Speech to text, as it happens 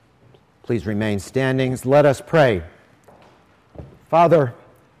Please remain standing. Let us pray. Father,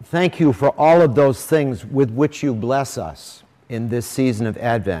 thank you for all of those things with which you bless us in this season of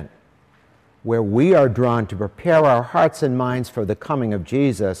Advent, where we are drawn to prepare our hearts and minds for the coming of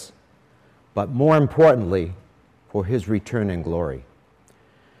Jesus, but more importantly, for his return in glory.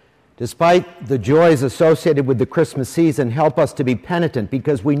 Despite the joys associated with the Christmas season, help us to be penitent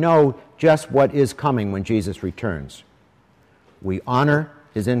because we know just what is coming when Jesus returns. We honor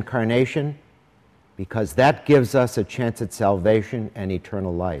his incarnation because that gives us a chance at salvation and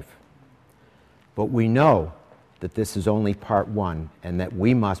eternal life. But we know that this is only part one and that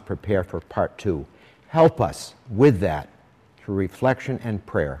we must prepare for part two. Help us with that through reflection and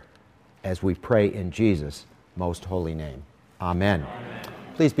prayer as we pray in Jesus' most holy name. Amen. Amen.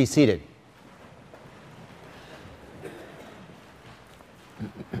 Please be seated.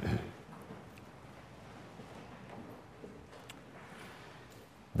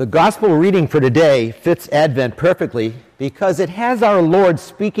 The gospel reading for today fits Advent perfectly because it has our Lord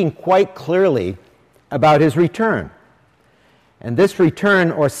speaking quite clearly about his return. And this return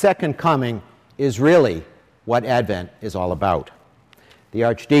or second coming is really what Advent is all about. The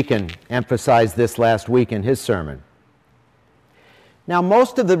Archdeacon emphasized this last week in his sermon. Now,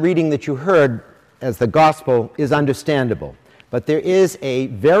 most of the reading that you heard as the gospel is understandable, but there is a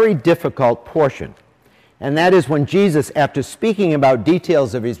very difficult portion. And that is when Jesus, after speaking about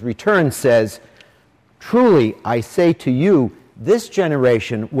details of his return, says, "Truly, I say to you, this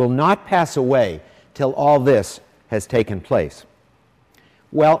generation will not pass away till all this has taken place."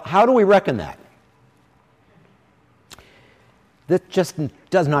 Well, how do we reckon that? This just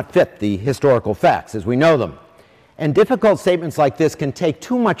does not fit the historical facts as we know them. And difficult statements like this can take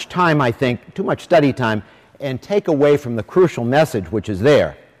too much time, I think, too much study time, and take away from the crucial message which is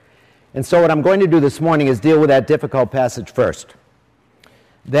there. And so what I'm going to do this morning is deal with that difficult passage first.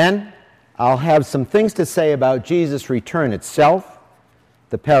 Then I'll have some things to say about Jesus' return itself,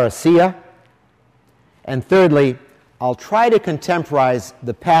 the parousia, and thirdly, I'll try to contemporize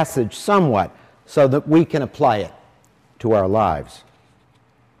the passage somewhat so that we can apply it to our lives.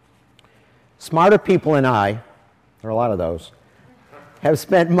 Smarter people than I, there are a lot of those, have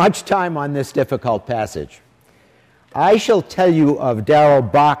spent much time on this difficult passage. I shall tell you of Darrell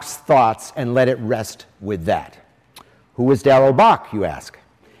Bock's thoughts and let it rest with that. Who is Darrell Bock, you ask?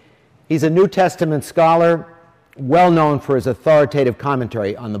 He's a New Testament scholar, well known for his authoritative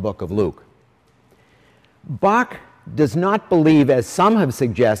commentary on the book of Luke. Bock does not believe, as some have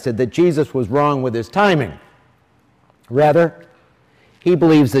suggested, that Jesus was wrong with his timing. Rather, he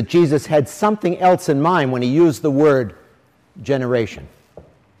believes that Jesus had something else in mind when he used the word generation.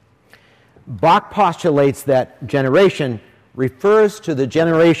 Bock postulates that generation refers to the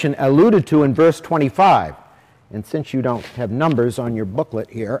generation alluded to in verse 25. And since you don't have numbers on your booklet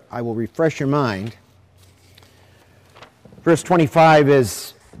here, I will refresh your mind. Verse 25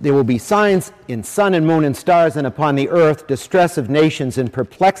 is, "There will be signs in sun and moon and stars, and upon the earth distress of nations in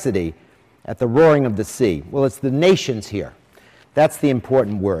perplexity at the roaring of the sea." Well, it's the nations here. That's the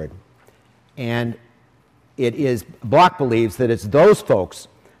important word. And it is, Bock believes that it's those folks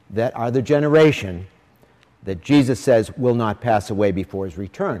that are the generation that Jesus says will not pass away before his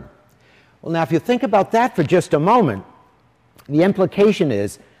return. Well, now, if you think about that for just a moment, the implication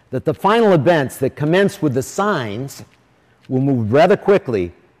is that the final events that commence with the signs will move rather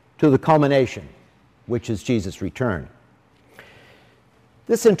quickly to the culmination, which is Jesus' return.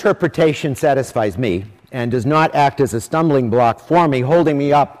 This interpretation satisfies me and does not act as a stumbling block for me, holding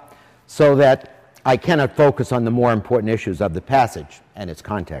me up so that I cannot focus on the more important issues of the passage and its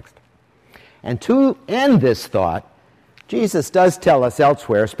context. And to end this thought, Jesus does tell us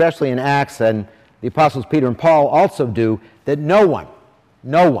elsewhere, especially in Acts, and the apostles Peter and Paul also do, that no one,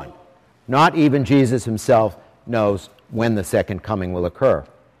 not even Jesus himself, knows when the second coming will occur.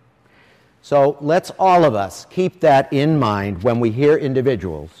 So let's all of us keep that in mind when we hear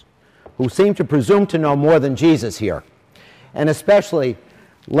individuals who seem to presume to know more than Jesus here. And especially,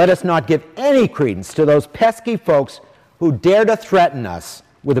 let us not give any credence to those pesky folks who dare to threaten us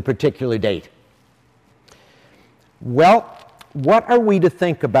with a particular date. Well, what are we to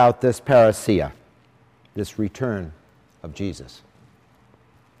think about this parousia, this return of Jesus?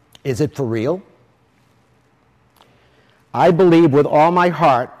 Is it for real? I believe with all my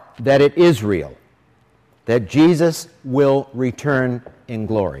heart that it is real, that Jesus will return in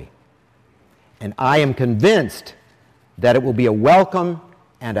glory. And I am convinced that it will be a welcome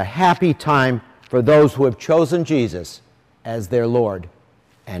and a happy time for those who have chosen Jesus as their Lord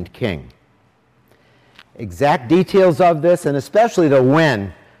and King. Exact details of this, and especially the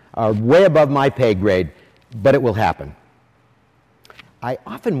when, are way above my pay grade, but it will happen. I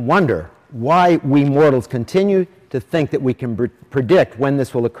often wonder why we mortals continue to think that we can predict when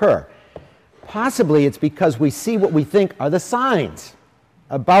this will occur. Possibly it's because we see what we think are the signs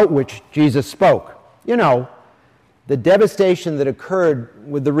about which Jesus spoke. You know, the devastation that occurred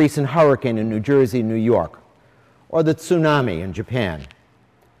with the recent hurricane in New Jersey and New York, or the tsunami in Japan.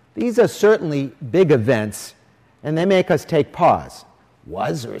 These are certainly big events, and they make us take pause.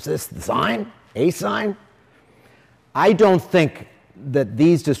 Was, or is this the sign? A sign? I don't think that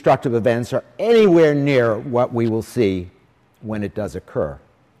these destructive events are anywhere near what we will see when it does occur.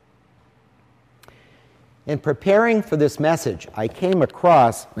 In preparing for this message, I came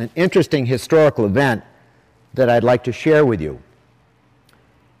across an interesting historical event that I'd like to share with you.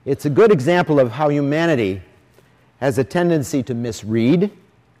 It's a good example of how humanity has a tendency to misread,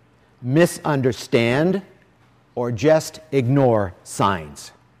 misunderstand, or just ignore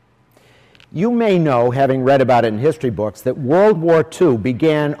signs. You may know, having read about it in history books, that World War II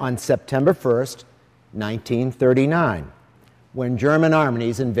began on September 1st, 1939, when German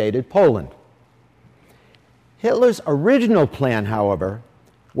armies invaded Poland. Hitler's original plan, however,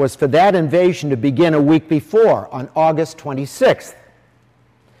 was for that invasion to begin a week before, on August 26th.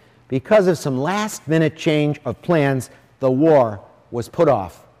 Because of some last-minute change of plans, the war was put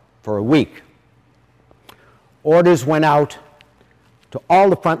off for a week. Orders went out to all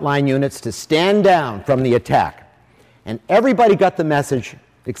the frontline units to stand down from the attack. And everybody got the message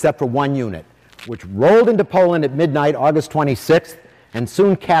except for one unit, which rolled into Poland at midnight, August 26th, and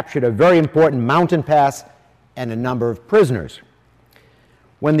soon captured a very important mountain pass and a number of prisoners.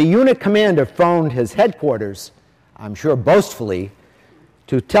 When the unit commander phoned his headquarters, I'm sure boastfully,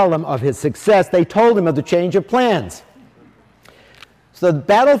 to tell them of his success, they told him of the change of plans. So the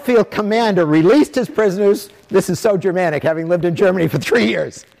battlefield commander released his prisoners. This is so Germanic, having lived in Germany for 3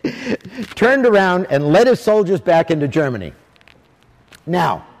 years. Turned around and led his soldiers back into Germany.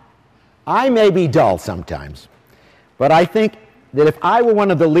 Now, I may be dull sometimes, but I think that if I were one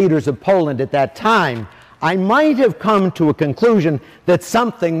of the leaders of Poland at that time, I might have come to a conclusion that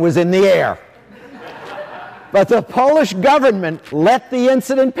something was in the air. But the Polish government let the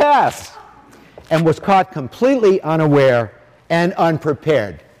incident pass and was caught completely unaware and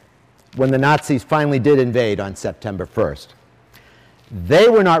unprepared when the Nazis finally did invade on September 1st. They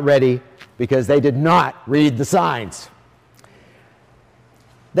were not ready because they did not read the signs.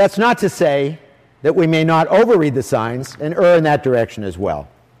 That's not to say that we may not overread the signs and err in that direction as well.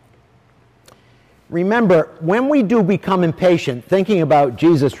 Remember, when we do become impatient thinking about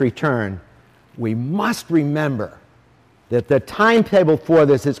Jesus' return, we must remember that the timetable for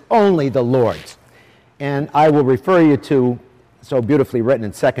this is only the Lord's. And I will refer you to, so beautifully written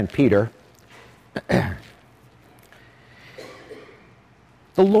in 2 Peter, the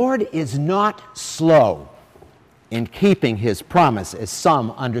Lord is not slow in keeping his promise, as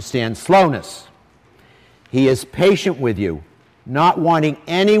some understand slowness. He is patient with you, not wanting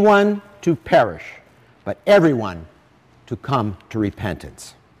anyone to perish, but everyone to come to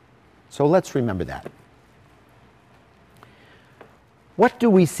repentance. So let's remember that. What do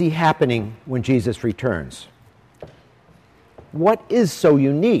we see happening when Jesus returns? What is so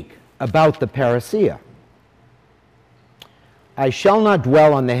unique about the parousia? I shall not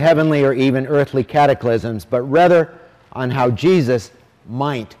dwell on the heavenly or even earthly cataclysms, but rather on how Jesus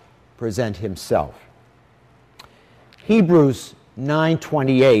might present himself. Hebrews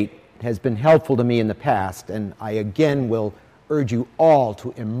 9:28 has been helpful to me in the past, and I again will urge you all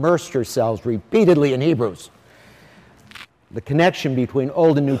to immerse yourselves repeatedly in Hebrews. The connection between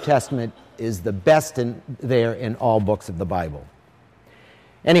Old and New Testament is the best there in all books of the Bible.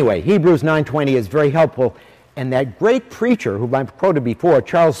 Anyway, Hebrews 9:20 is very helpful, and that great preacher who I've quoted before,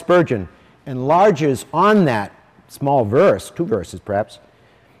 Charles Spurgeon, enlarges on that small verse, 2 verses perhaps,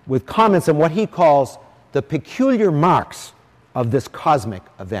 with comments on what he calls the peculiar marks of this cosmic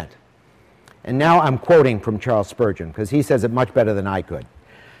event. And now I'm quoting from Charles Spurgeon, because he says it much better than I could.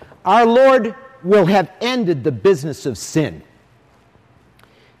 Our Lord will have ended the business of sin.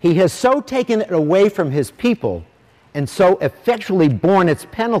 He has so taken it away from his people and so effectually borne its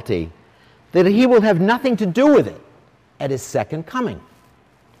penalty that he will have nothing to do with it at his second coming.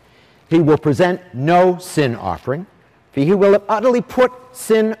 He will present no sin offering, for he will have utterly put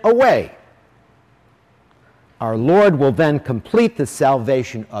sin away. Our Lord will then complete the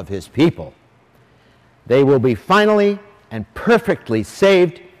salvation of his people. They will be finally and perfectly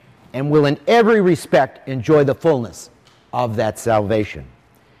saved and will in every respect enjoy the fullness of that salvation.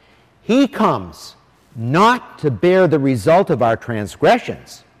 He comes not to bear the result of our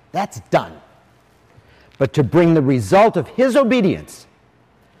transgressions, that's done, but to bring the result of his obedience,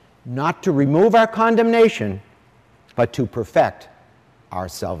 not to remove our condemnation, but to perfect our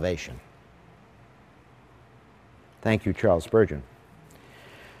salvation. Thank you, Charles Spurgeon.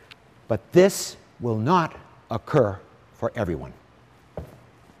 But this will not occur for everyone.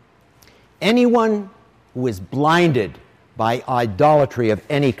 Anyone who is blinded by idolatry of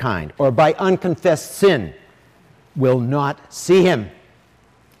any kind or by unconfessed sin will not see him.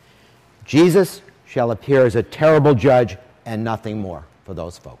 Jesus shall appear as a terrible judge and nothing more for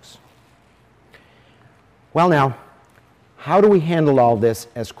those folks. Well, now, how do we handle all this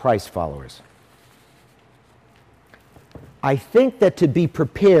as Christ followers? I think that to be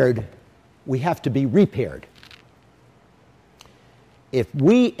prepared, we have to be repaired. If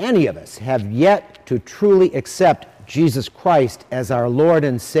we, any of us, have yet to truly accept Jesus Christ as our Lord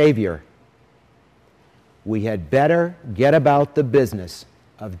and Savior, we had better get about the business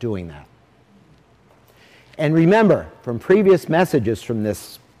of doing that. And remember, from previous messages from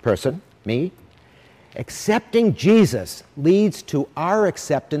this person, me, accepting Jesus leads to our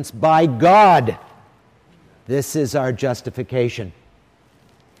acceptance by God. This is our justification.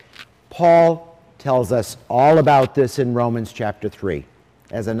 Paul tells us all about this in Romans chapter 3.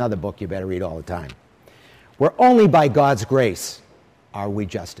 As another book you better read all the time. Where only by God's grace are we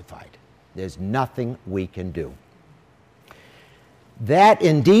justified. There's nothing we can do. That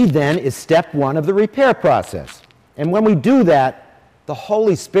indeed then is step one of the repair process. And when we do that, the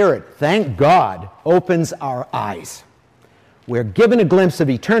Holy Spirit, thank God, opens our eyes. We're given a glimpse of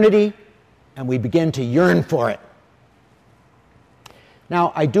eternity and we begin to yearn for it.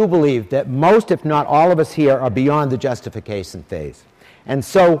 Now, I do believe that most, if not all of us here, are beyond the justification phase. And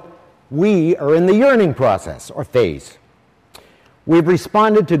so we are in the yearning process, or phase. We've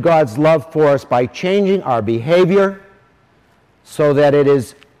responded to God's love for us by changing our behavior so that it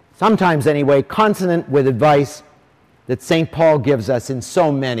is, sometimes anyway, consonant with advice that St. Paul gives us in so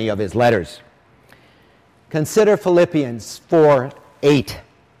many of his letters. Consider Philippians 4:8,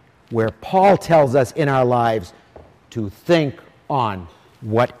 where Paul tells us in our lives to think on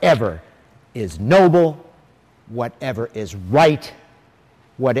whatever is noble, whatever is right,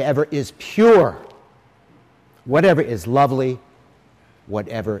 whatever is pure, whatever is lovely,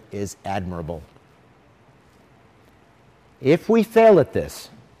 whatever is admirable. If we fail at this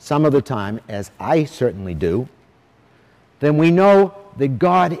some of the time, as I certainly do, then we know that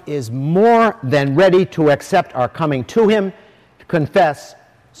God is more than ready to accept our coming to him, to confess,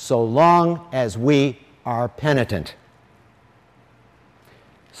 so long as we are penitent.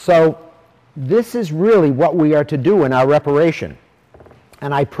 So this is really what we are to do in our reparation.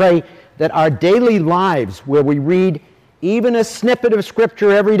 And I pray that our daily lives, where we read even a snippet of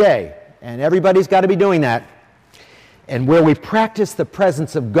Scripture every day, and everybody's got to be doing that, and where we practice the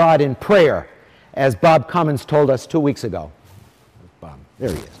presence of God in prayer, as Bob Cummins told us 2 weeks ago. Bob, there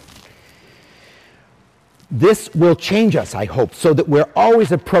he is. This will change us, I hope, so that we're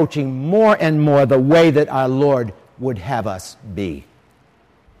always approaching more and more the way that our Lord would have us be.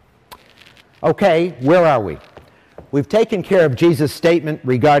 Okay, where are we? We've taken care of Jesus' statement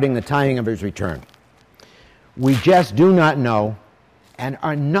regarding the timing of his return. We just do not know and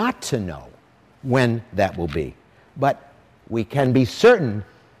are not to know when that will be. But we can be certain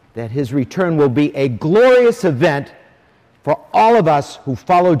that his return will be a glorious event for all of us who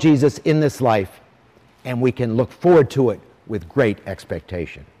follow Jesus in this life, and we can look forward to it with great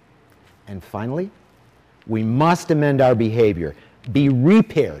expectation. And finally, we must amend our behavior, be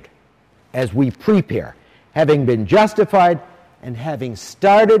repaired as we prepare, having been justified and having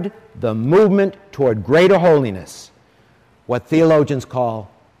started the movement toward greater holiness, what theologians call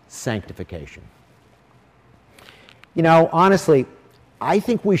sanctification. You know, honestly, I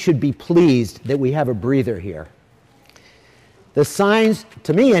think we should be pleased that we have a breather here. The signs,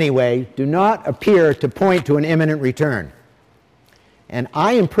 to me anyway, do not appear to point to an imminent return. And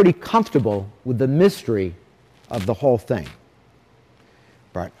I am pretty comfortable with the mystery of the whole thing.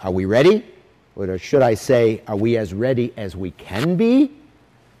 But are we ready? Or should I say, are we as ready as we can be?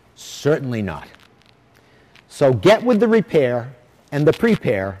 Certainly not. So get with the repair and the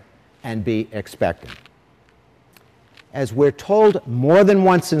prepare and be expectant. As we're told more than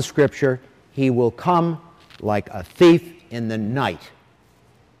once in Scripture, he will come like a thief in the night.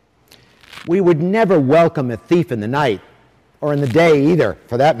 We would never welcome a thief in the night, or in the day either,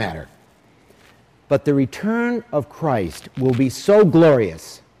 for that matter. But the return of Christ will be so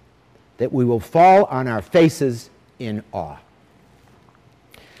glorious that we will fall on our faces in awe.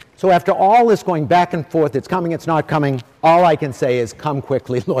 So after all this going back and forth, it's coming, it's not coming, all I can say is, come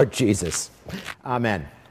quickly, Lord Jesus. Amen.